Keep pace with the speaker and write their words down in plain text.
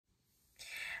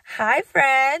Hi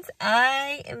friends,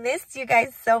 I missed you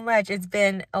guys so much. It's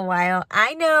been a while.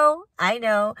 I know.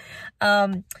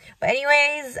 But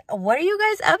anyways, what are you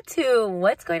guys up to?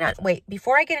 What's going on? Wait,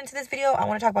 before I get into this video, I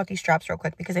want to talk about these straps real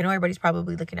quick because I know everybody's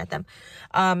probably looking at them.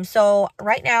 So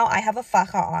right now I have a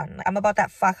faja on. I'm about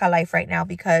that faja life right now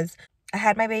because I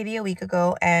had my baby a week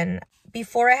ago, and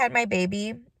before I had my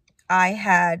baby, I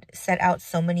had set out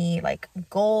so many like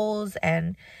goals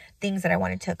and things that I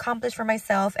wanted to accomplish for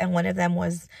myself, and one of them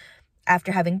was,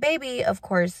 after having baby, of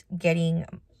course, getting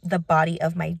the body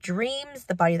of my dreams,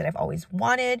 the body that I've always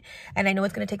wanted. And I know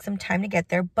it's going to take some time to get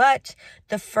there, but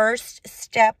the first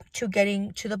step to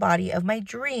getting to the body of my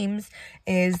dreams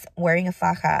is wearing a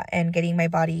faja and getting my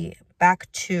body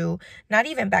back to, not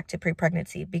even back to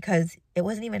pre-pregnancy, because it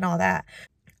wasn't even all that.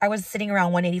 I was sitting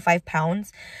around 185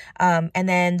 pounds. And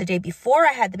then the day before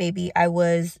I had the baby, I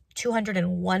was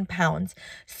 201 pounds.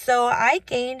 So I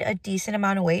gained a decent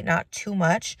amount of weight, not too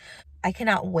much. I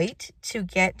cannot wait to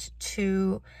get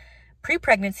to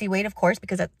pre-pregnancy weight, of course,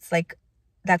 because that's like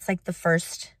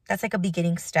a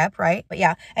beginning step, right? But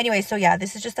yeah, anyway, so yeah,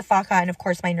 this is just the faja and of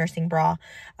course my nursing bra.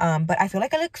 But I feel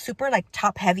like I look super like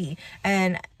top heavy.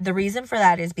 And the reason for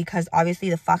that is because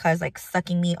obviously the faja is like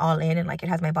sucking me all in, and like it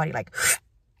has my body like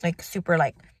super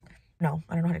like, no,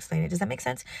 I don't know how to explain it. Does that make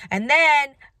sense? And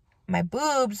then my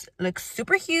boobs look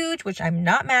super huge, which I'm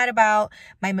not mad about.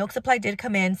 My milk supply did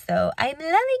come in, so I'm loving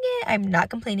it. I'm not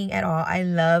complaining at all. I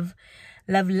love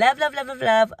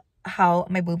how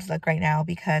my boobs look right now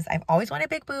because I've always wanted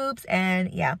big boobs,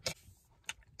 and yeah,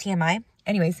 TMI.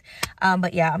 Anyways,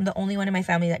 but yeah, I'm the only one in my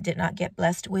family that did not get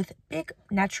blessed with big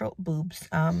natural boobs.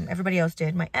 Everybody else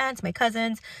did. My aunts, my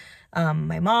cousins,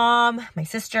 my mom, my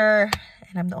sister,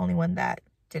 and I'm the only one that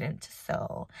didn't.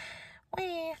 So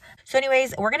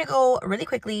anyways, we're gonna go really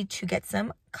quickly to get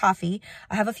some coffee.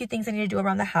 I have a few things I need to do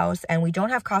around the house, and we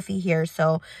don't have coffee here,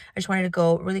 so I just wanted to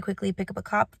go really quickly pick up a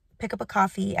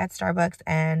coffee at Starbucks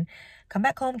and come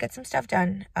back home, get some stuff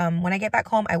done. When I get back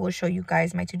home, I will show you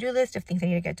guys my to-do list of things I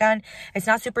need to get done. It's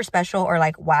not super special or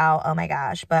like, wow, oh my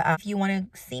gosh. But if you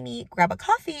want to see me grab a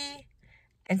coffee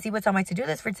and see what's on my to-do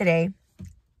list for today,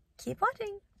 keep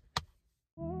watching.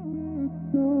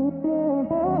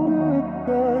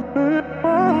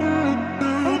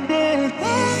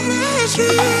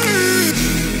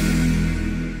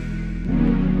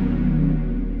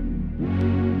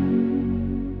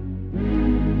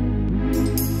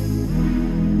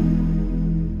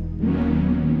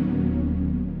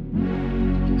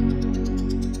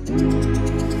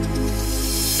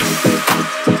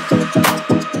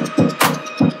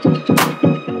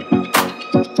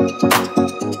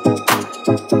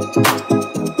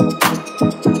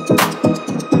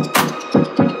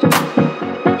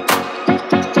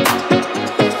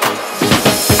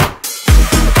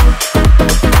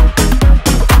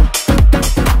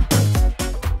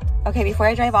 Okay, before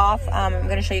I drive off, I'm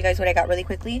going to show you guys what I got really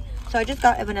quickly. So I just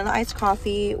got a vanilla iced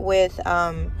coffee with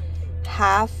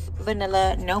half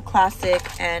vanilla, no classic,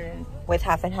 and with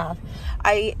half and half.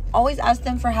 I always ask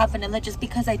them for half vanilla just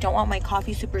because I don't want my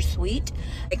coffee super sweet.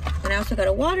 And I also got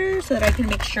a water so that I can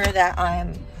make sure that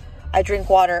I drink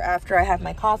water after I have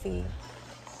my coffee.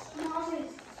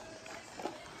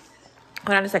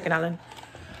 Hold on a second, Alan.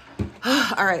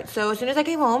 All right, so as soon as I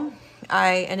came home,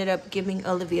 I ended up giving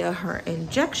Olivia her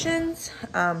injections,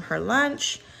 her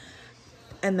lunch,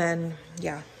 and then,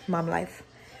 yeah, mom life.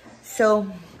 So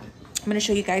I'm going to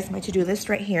show you guys my to-do list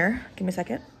right here. Give me a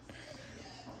second.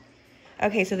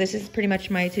 Okay, so this is pretty much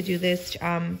my to-do list.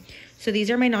 So these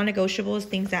are my non-negotiables,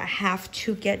 things that have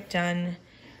to get done.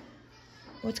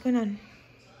 What's going on?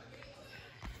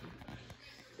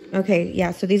 Okay,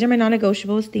 yeah, so these are my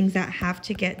non-negotiables, things that have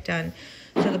to get done.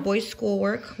 So the boys'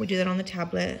 schoolwork, we do that on the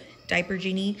tablet. Diaper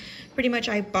Genie, pretty much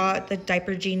I bought the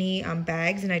Diaper Genie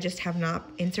bags, and I just have not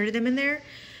inserted them in there.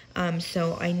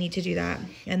 So I need to do that.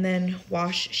 And then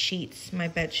wash sheets, my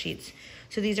bed sheets.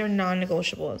 So these are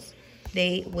non-negotiables.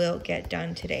 They will get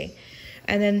done today.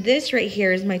 And then this right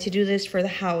here is my to-do list for the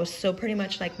house. So pretty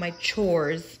much like my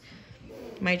chores,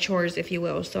 if you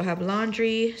will. So I have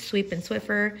laundry, sweep and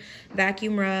Swiffer,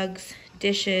 vacuum rugs,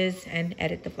 dishes, and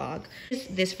edit the vlog.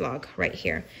 This vlog right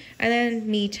here. And then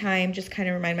me time, just kind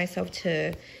of remind myself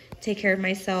to take care of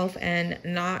myself and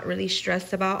not really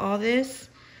stress about all this.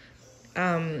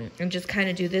 And just kind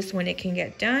of do this when it can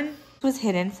get done. It was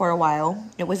hidden for a while.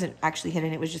 It wasn't actually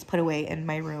hidden, it was just put away in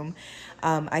my room.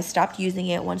 I stopped using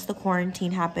it once the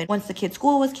quarantine happened. Once the kids'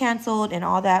 school was canceled and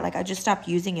all that, like I just stopped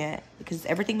using it because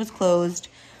everything was closed.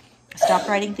 Stopped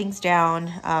writing things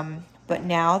down. But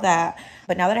now that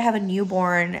I have a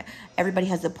newborn, everybody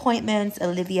has appointments.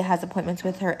 Olivia has appointments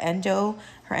with her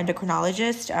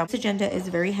endocrinologist. This agenda is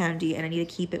very handy, and I need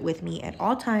to keep it with me at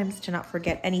all times to not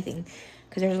forget anything,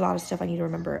 because there's a lot of stuff I need to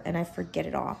remember and I forget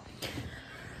it all.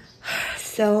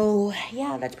 So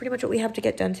yeah, that's pretty much what we have to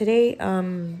get done today.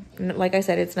 Like I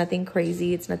said, it's nothing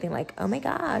crazy. It's nothing like, oh my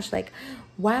gosh, like,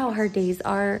 wow, her days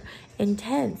are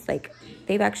intense. Like,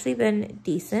 they've actually been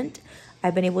decent.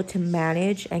 I've been able to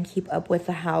manage and keep up with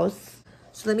the house.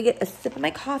 So let me get a sip of my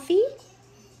coffee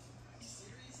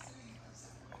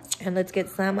and let's get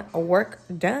some work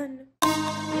done.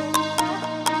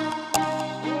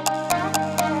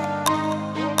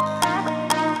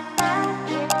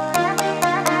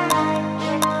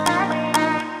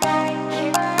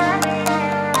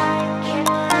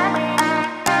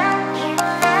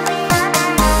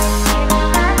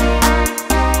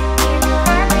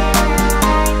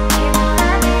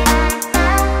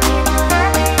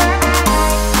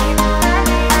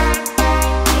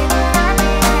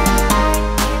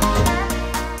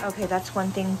 That's one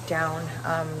thing down.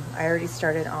 I already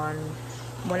started on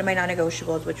one of my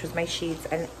non-negotiables, which was my sheets,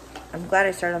 and I'm glad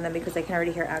I started on them because I can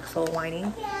already hear Axel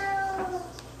whining.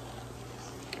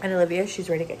 And Olivia, she's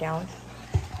ready to get down.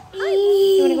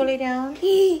 You want to go lay down?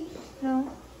 No?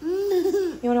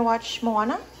 You want to watch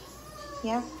Moana?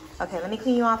 Yeah? Okay, let me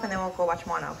clean you off and then we'll go watch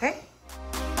Moana, okay?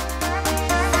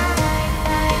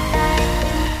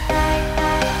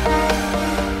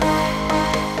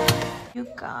 You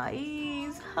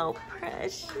guys, how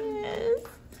precious.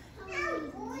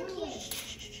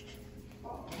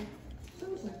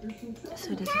 So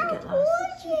he doesn't get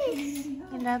lost.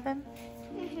 You love him?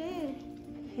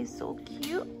 He's so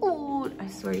cute. I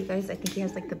swear, you guys, I think he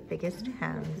has like the biggest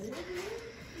hands.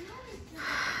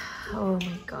 Oh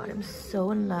my god, I'm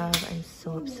so in love. I'm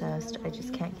so obsessed. I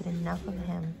just can't get enough of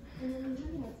him.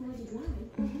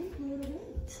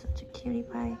 Such a cutie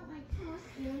pie.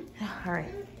 All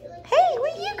right. Hey,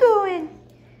 where you going?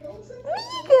 Where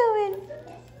you going?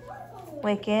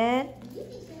 Wicked.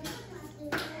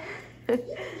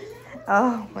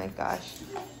 Oh my gosh.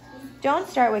 Don't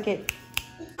start, Wicked.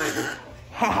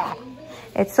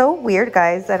 It's so weird,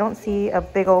 guys. I don't see a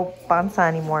big old Bansa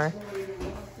anymore.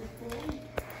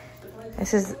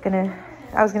 This is gonna,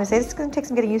 I was gonna say this is gonna take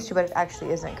some getting used to, but it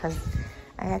actually isn't, because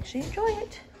I actually enjoy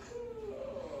it.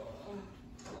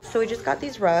 So we just got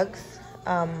these rugs.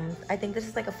 I think this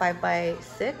is like a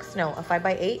 5x6, no, a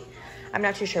 5x8. I'm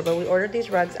not too sure, but we ordered these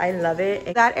rugs. I love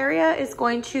it. That area is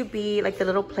going to be like the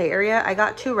little play area. I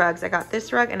got two rugs. I got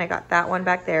this rug and I got that one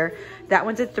back there. That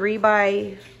one's a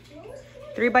 3x4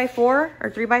 or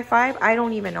 3x5. I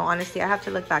don't even know, honestly. I have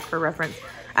to look back for reference.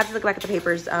 I have to look back at the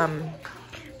papers.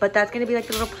 But that's gonna be like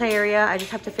the little play area. I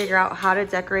just have to figure out how to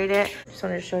decorate it. Just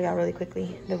wanted to show y'all really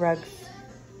quickly the rugs.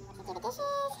 Do the dishes,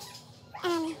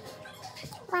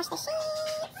 wash the sheets,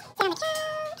 sit on the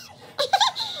couch,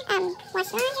 wash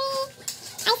the laundry.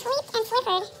 I sweeped and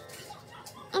slippered,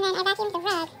 and then I vacuumed the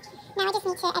rug. Now I just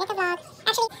need to edit the vlog.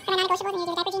 Actually, for my non-negotiables, I need to do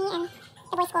the diaper genie and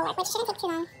the boys' schoolwork, which shouldn't take too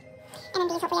long. And then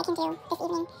these, hopefully I can do this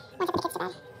evening once I put the kids to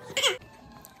bed.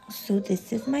 So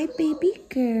this is my baby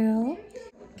girl.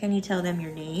 Can you tell them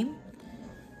your name?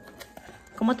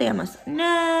 ¿Cómo te llamas? No.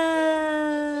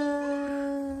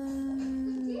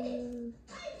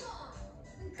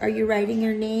 Are you writing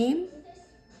your name?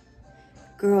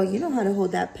 Girl, you know how to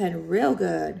hold that pen real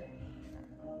good.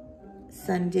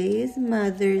 Sunday is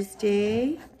Mother's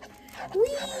Day.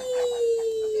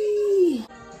 Whee!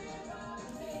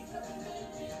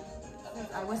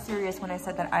 I was serious when I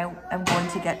said that I am going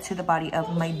to get to the body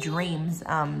of my dreams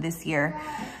this year.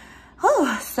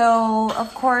 So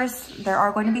of course there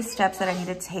are going to be steps that I need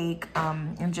to take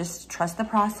and just trust the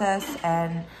process,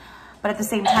 but at the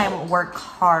same time work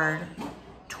hard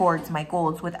towards my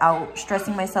goals without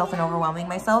stressing myself and overwhelming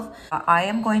myself. I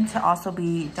am going to also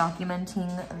be documenting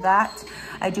that.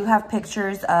 I do have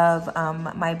pictures of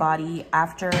my body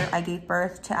after I gave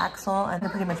birth to Axel, and I'll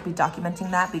pretty much be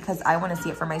documenting that because I want to see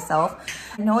it for myself.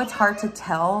 I know it's hard to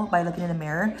tell by looking in the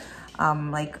mirror,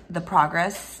 like the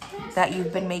progress that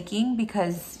you've been making,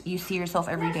 because you see yourself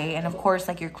every day, and of course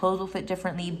like your clothes will fit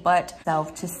differently, but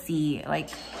self to see like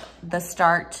the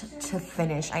start to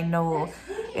finish. I know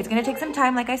it's gonna take some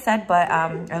time, like I said, but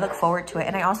I look forward to it,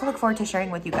 and I also look forward to sharing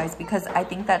with you guys, because I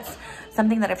think that's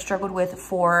something that I've struggled with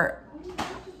for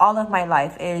all of my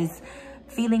life, is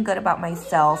feeling good about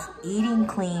myself, eating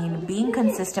clean, being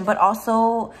consistent, but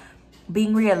also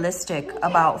being realistic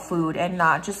about food and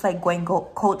not just like going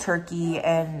cold turkey,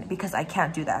 and because I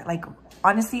can't do that. Like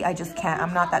honestly, I just can't.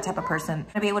 I'm not that type of person.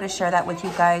 To be able to share that with you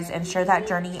guys and share that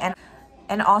journey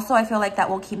And also I feel like that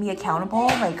will keep me accountable.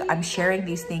 Like I'm sharing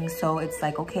these things, so it's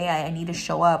like, okay, I need to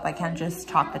show up. I can't just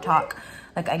talk the talk.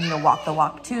 Like I need to walk the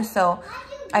walk too. So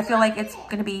I feel like it's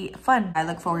gonna be fun. I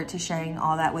look forward to sharing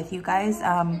all that with you guys.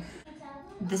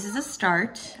 This is a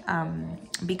start,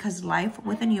 because life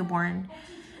with a newborn,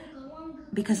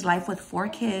 because life with 4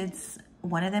 kids,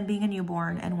 one of them being a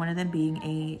newborn and one of them being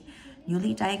a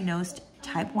newly diagnosed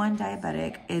type 1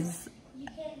 diabetic is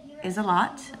a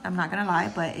lot. I'm not gonna lie,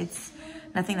 but it's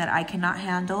nothing that I cannot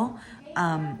handle.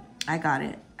 I got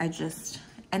it.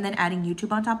 And then adding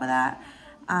YouTube on top of that,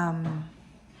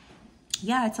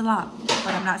 yeah, it's a lot,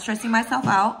 but I'm not stressing myself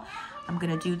out. I'm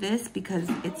gonna do this because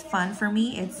it's fun for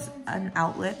me. It's an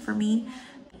outlet for me.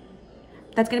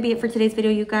 That's gonna be it for today's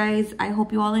video, you guys. I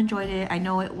hope you all enjoyed it. I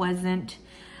know it wasn't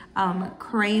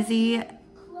crazy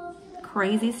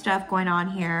stuff going on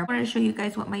here. I wanted to show you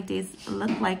guys what my days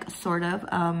look like, sort of,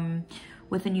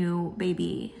 with a new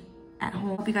baby at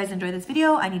home. Hope you guys enjoyed this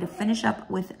video. I need to finish up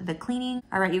with the cleaning.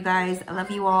 All right, you guys, I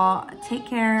love you all. Take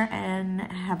care and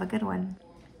have a good one.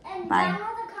 Bye.